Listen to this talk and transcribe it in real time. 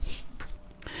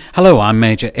Hello, I'm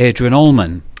Major Adrian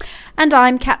Allman. And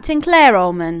I'm Captain Claire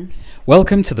Allman.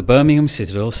 Welcome to the Birmingham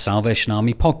Citadel Salvation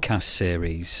Army podcast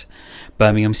series.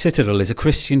 Birmingham Citadel is a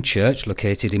Christian church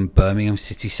located in Birmingham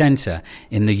city centre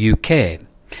in the UK.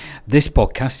 This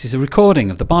podcast is a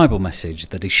recording of the Bible message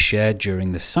that is shared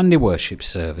during the Sunday worship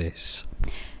service.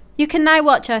 You can now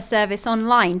watch our service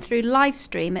online through live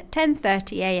stream at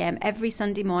 10:30am every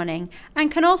Sunday morning,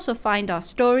 and can also find our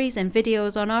stories and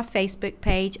videos on our Facebook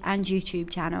page and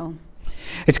YouTube channel.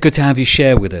 It's good to have you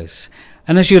share with us,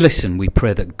 and as you listen, we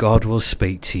pray that God will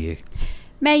speak to you.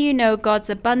 May you know God's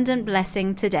abundant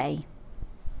blessing today.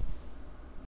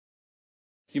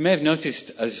 You may have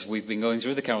noticed as we've been going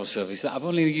through the carol service that I've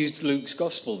only used Luke's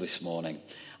Gospel this morning.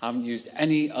 I haven't used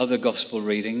any other Gospel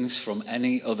readings from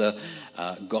any other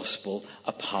Gospel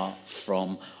apart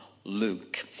from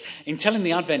Luke. In telling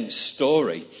the Advent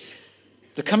story,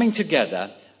 the coming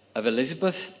together of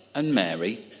Elizabeth and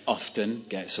Mary often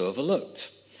gets overlooked.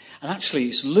 And actually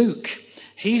it's Luke.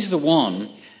 He's the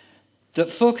one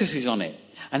that focuses on it.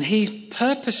 And he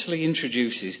purposely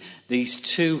introduces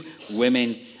these two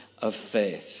women of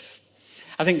faith.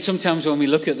 I think sometimes when we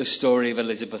look at the story of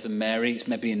Elizabeth and Mary, it's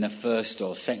maybe in the first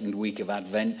or second week of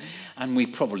Advent, and we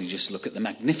probably just look at the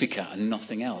Magnificat and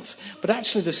nothing else. But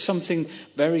actually there's something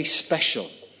very special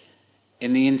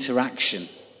in the interaction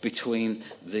between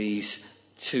these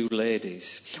two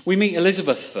ladies. We meet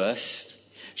Elizabeth first.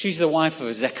 She's the wife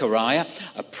of Zechariah,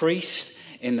 a priest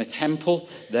in the temple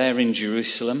there in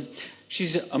Jerusalem.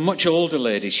 She's a much older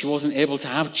lady. She wasn't able to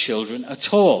have children at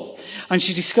all. And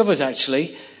she discovers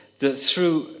actually that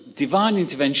through divine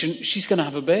intervention, she's going to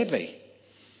have a baby.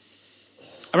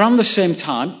 Around the same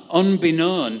time,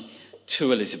 unbeknown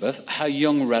to Elizabeth, her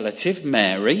young relative,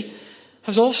 Mary,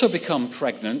 has also become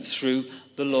pregnant through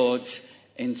the Lord's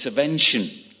intervention.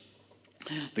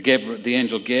 The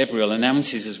angel Gabriel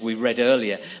announces, as we read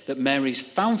earlier, that Mary's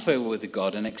found favour with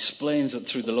God and explains that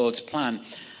through the Lord's plan,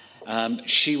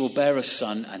 she will bear a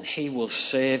son and he will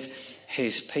save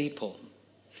his people.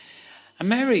 And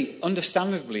Mary,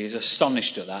 understandably, is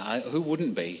astonished at that. Who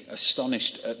wouldn't be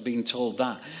astonished at being told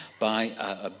that by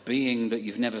a being that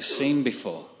you've never seen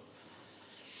before?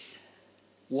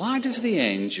 Why does the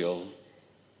angel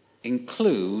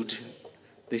include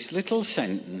this little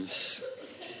sentence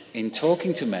in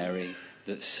talking to Mary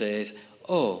that says,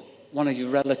 oh, one of your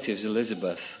relatives,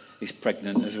 Elizabeth, is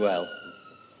pregnant as well?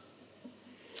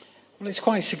 Well, it's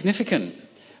quite significant.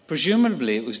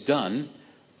 Presumably it was done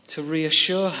to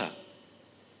reassure her.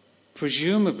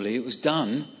 Presumably it was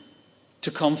done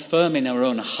to confirm in her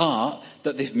own heart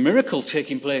that this miracle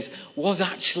taking place was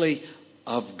actually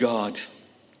of God.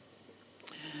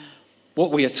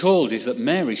 What we are told is that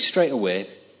Mary straight away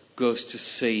goes to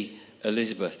see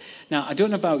Elizabeth. Now, I don't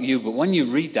know about you, but when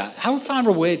you read that, how far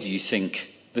away do you think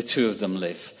the two of them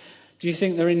live? Do you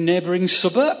think they're in neighbouring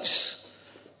suburbs?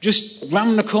 Just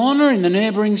round the corner in the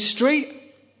neighbouring street?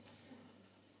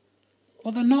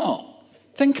 Well, they're not.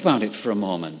 Think about it for a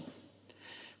moment.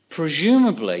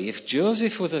 Presumably, if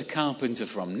Joseph was a carpenter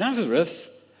from Nazareth,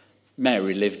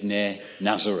 Mary lived near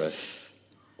Nazareth.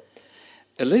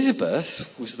 Elizabeth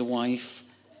was the wife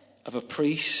of a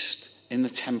priest in the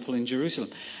temple in Jerusalem.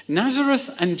 Nazareth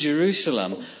and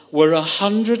Jerusalem were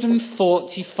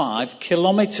 145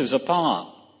 kilometres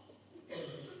apart.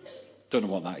 Don't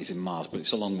know what that is in miles, but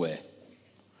it's a long way.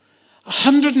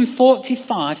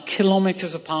 145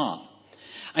 kilometres apart.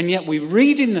 And yet we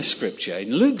read in the scripture,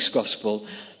 in Luke's Gospel,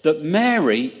 that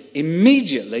Mary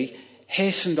immediately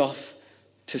hastened off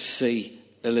to see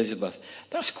Elizabeth.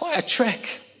 That's quite a trek.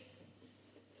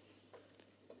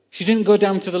 She didn't go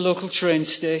down to the local train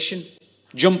station,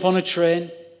 jump on a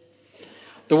train.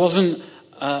 There wasn't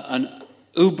an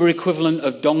Uber equivalent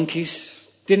of donkeys.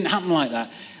 Didn't happen like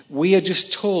that. We are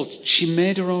just told she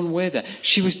made her own way there.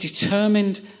 She was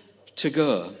determined to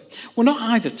go. We're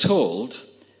not either told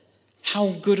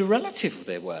how good a relative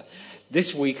they were.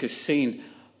 This week has seen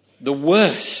the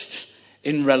worst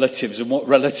in relatives and what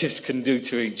relatives can do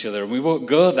to each other, and we won't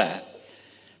go there.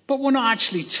 But we're not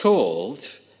actually told,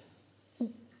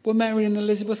 were Mary and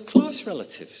Elizabeth close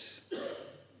relatives?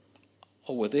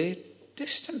 Or were they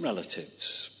distant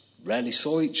relatives? Rarely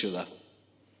saw each other.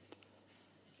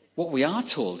 What we are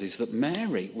told is that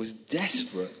Mary was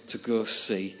desperate to go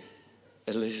see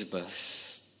Elizabeth.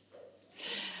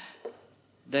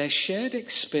 Their shared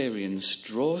experience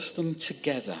draws them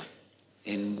together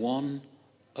in one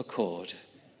accord.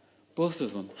 Both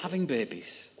of them having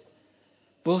babies.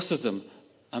 Both of them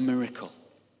a miracle.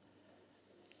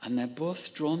 And they're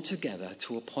both drawn together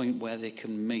to a point where they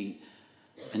can meet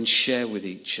and share with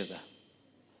each other.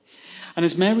 And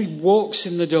as Mary walks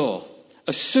in the door,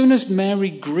 As soon as Mary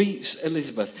greets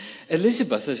Elizabeth,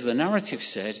 Elizabeth, as the narrative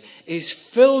said, is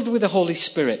filled with the Holy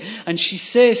Spirit. And she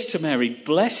says to Mary,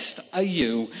 "Blessed are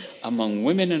you among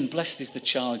women, and blessed is the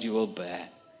child you will bear."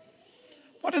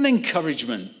 What an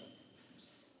encouragement.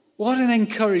 What an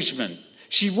encouragement.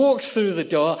 She walks through the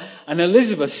door, and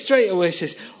Elizabeth straight away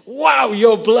says, "Wow,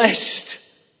 you're blessed."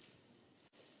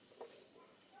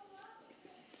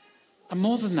 And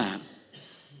more than that,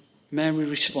 Mary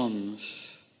responds.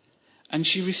 And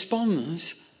she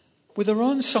responds with her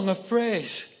own song of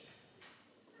praise.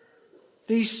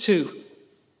 These two,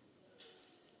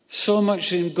 so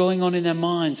much going on in their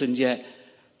minds, and yet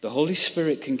the Holy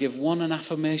Spirit can give one an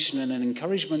affirmation and an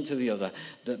encouragement to the other,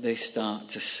 that they start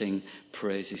to sing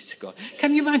praises to God.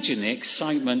 Can you imagine the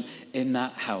excitement in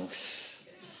that house?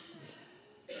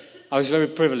 I was very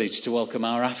privileged to welcome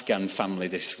our Afghan family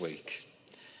this week.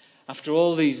 After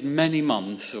all these many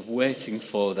months of waiting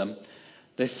for them,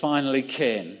 they finally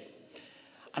came.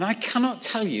 And I cannot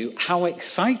tell you how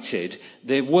excited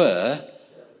they were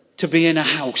to be in a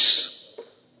house.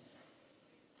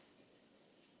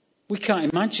 We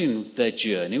can't imagine their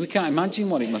journey. We can't imagine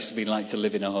what it must have been like to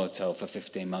live in a hotel for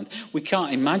 15 months. We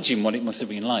can't imagine what it must have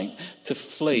been like to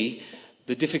flee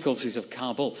the difficulties of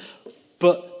Kabul.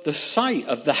 But the sight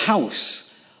of the house,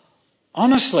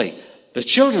 honestly, the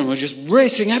children were just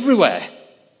racing everywhere.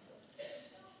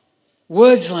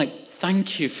 Words like,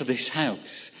 "Thank you for this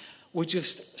house," were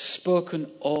just spoken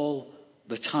all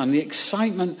the time. The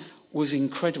excitement was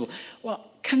incredible. Well,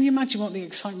 can you imagine what the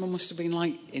excitement must have been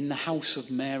like in the house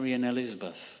of Mary and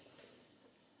Elizabeth?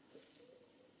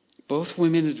 Both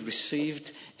women had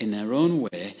received, in their own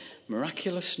way,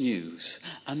 miraculous news.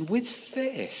 And with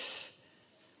faith,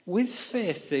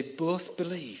 they both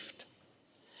believed.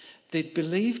 They'd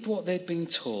believed what they'd been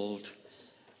told.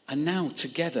 And now,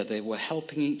 together, they were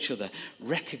helping each other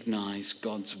recognize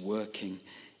God's working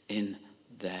in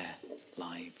their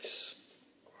lives.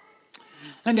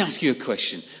 Let me ask you a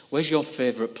question. Where's your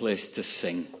favourite place to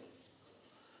sing?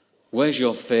 Where's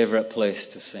your favourite place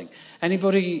to sing?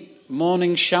 Anybody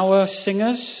morning shower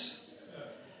singers?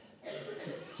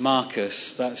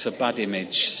 Marcus, that's a bad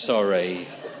image. Sorry.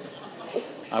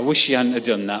 I wish you hadn't have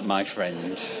done that, my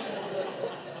friend.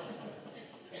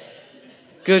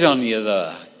 Good on you,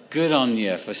 though. Good on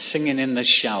you for singing in the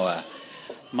shower.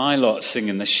 My lot sing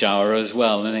in the shower as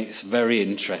well, and it's very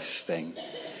interesting.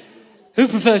 Who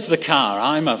prefers the car?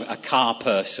 I'm a car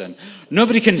person.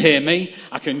 Nobody can hear me.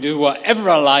 I can do whatever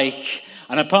I like.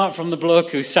 And apart from the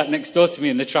bloke who sat next door to me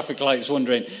in the traffic lights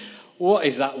wondering, what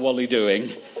is that Wally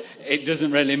doing? It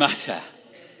doesn't really matter.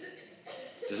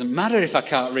 It doesn't matter if I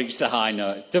can't reach the high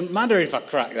notes. It doesn't matter if I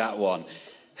crack that one.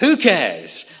 Who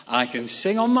cares? I can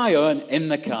sing on my own in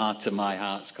the car to my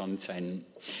heart's content.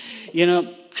 You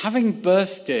know, having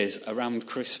birthdays around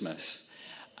Christmas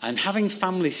and having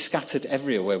families scattered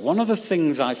everywhere, one of the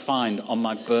things I find on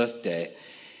my birthday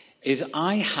is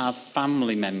I have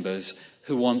family members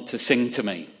who want to sing to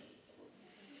me.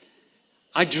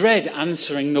 I dread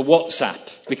answering the WhatsApp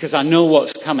because I know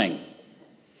what's coming.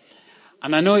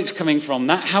 And I know it's coming from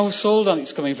that household, and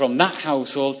it's coming from that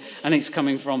household, and it's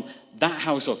coming from that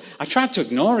household. I tried to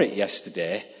ignore it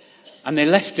yesterday, and they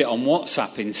left it on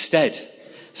WhatsApp instead.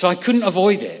 So I couldn't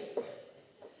avoid it.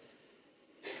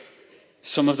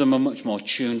 Some of them are much more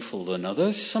tuneful than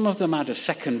others. Some of them had a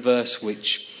second verse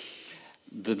which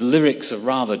the lyrics are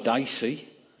rather dicey.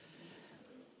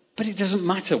 But it doesn't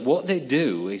matter. What they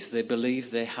do is they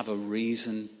believe they have a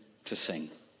reason to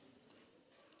sing.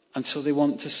 And so they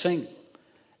want to sing.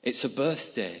 It's a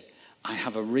birthday. I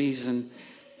have a reason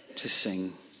to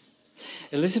sing.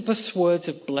 Elizabeth's words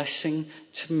of blessing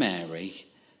to Mary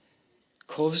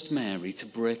caused Mary to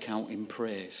break out in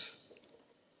praise.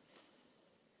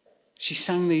 She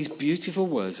sang these beautiful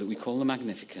words that we call the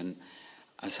Magnificat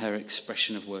as her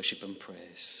expression of worship and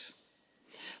praise.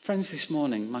 Friends, this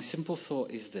morning, my simple thought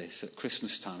is this at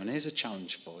Christmas time, and here's a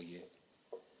challenge for you.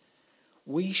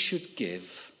 We should give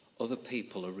other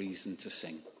people a reason to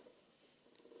sing.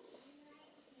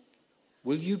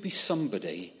 Will you be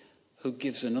somebody who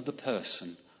gives another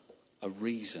person a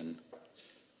reason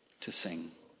to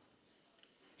sing?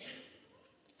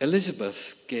 Elizabeth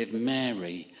gave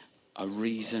Mary a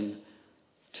reason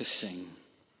to sing.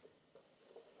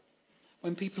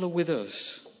 When people are with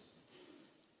us,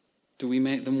 do we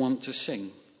make them want to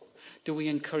sing? Do we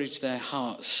encourage their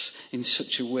hearts in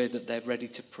such a way that they're ready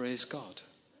to praise God?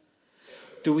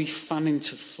 Do we fan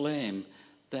into flame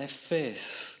their faith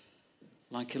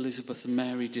like Elizabeth and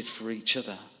Mary did for each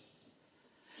other?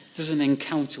 Does an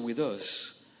encounter with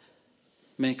us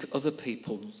make other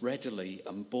people readily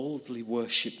and boldly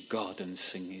worship God and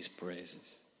sing his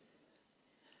praises?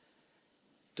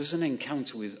 Does an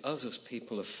encounter with us as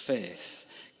people of faith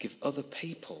give other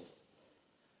people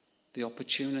the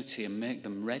opportunity and make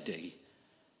them ready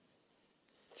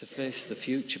to face the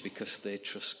future because they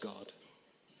trust God?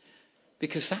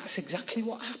 Because that's exactly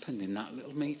what happened in that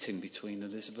little meeting between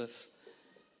Elizabeth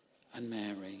and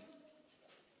Mary.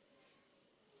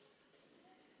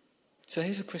 So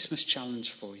here's a Christmas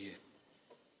challenge for you.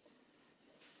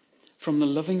 From the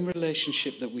loving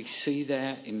relationship that we see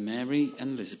there in Mary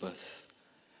and Elizabeth,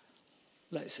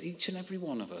 let's each and every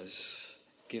one of us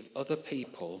give other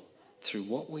people, through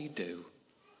what we do,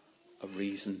 a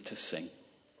reason to sing.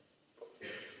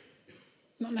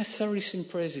 Not necessarily sing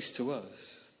praises to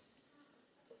us,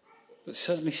 but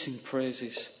certainly sing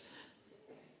praises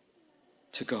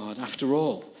to God. After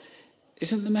all,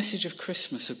 isn't the message of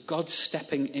Christmas of God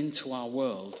stepping into our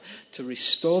world to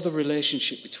restore the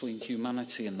relationship between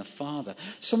humanity and the Father,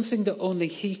 something that only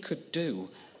He could do?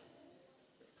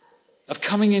 Of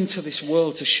coming into this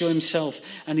world to show Himself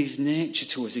and His nature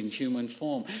to us in human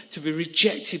form, to be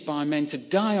rejected by men, to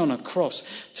die on a cross,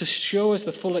 to show us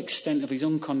the full extent of His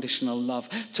unconditional love,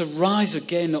 to rise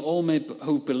again that all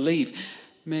who believe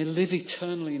may live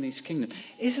eternally in His kingdom.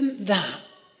 Isn't that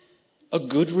a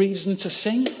good reason to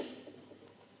sing?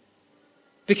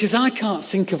 Because I can't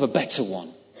think of a better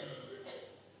one.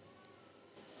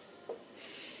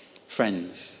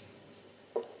 Friends,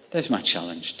 there's my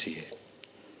challenge to you.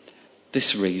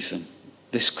 This reason,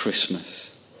 this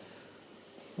Christmas,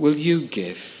 will you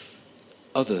give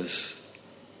others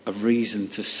a reason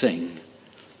to sing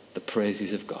the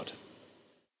praises of God?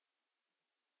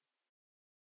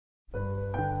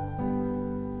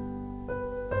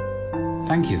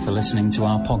 Thank you for listening to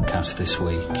our podcast this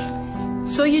week.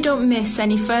 So you don't miss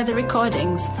any further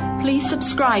recordings, please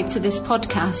subscribe to this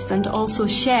podcast and also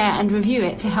share and review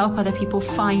it to help other people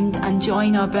find and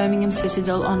join our Birmingham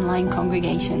Citadel online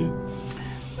congregation.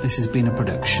 This has been a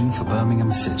production for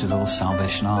Birmingham Citadel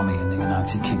Salvation Army in the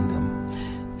United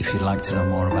Kingdom. If you'd like to know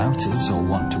more about us or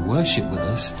want to worship with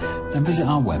us, then visit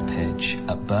our webpage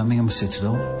at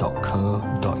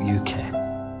birminghamcitadel.co.uk.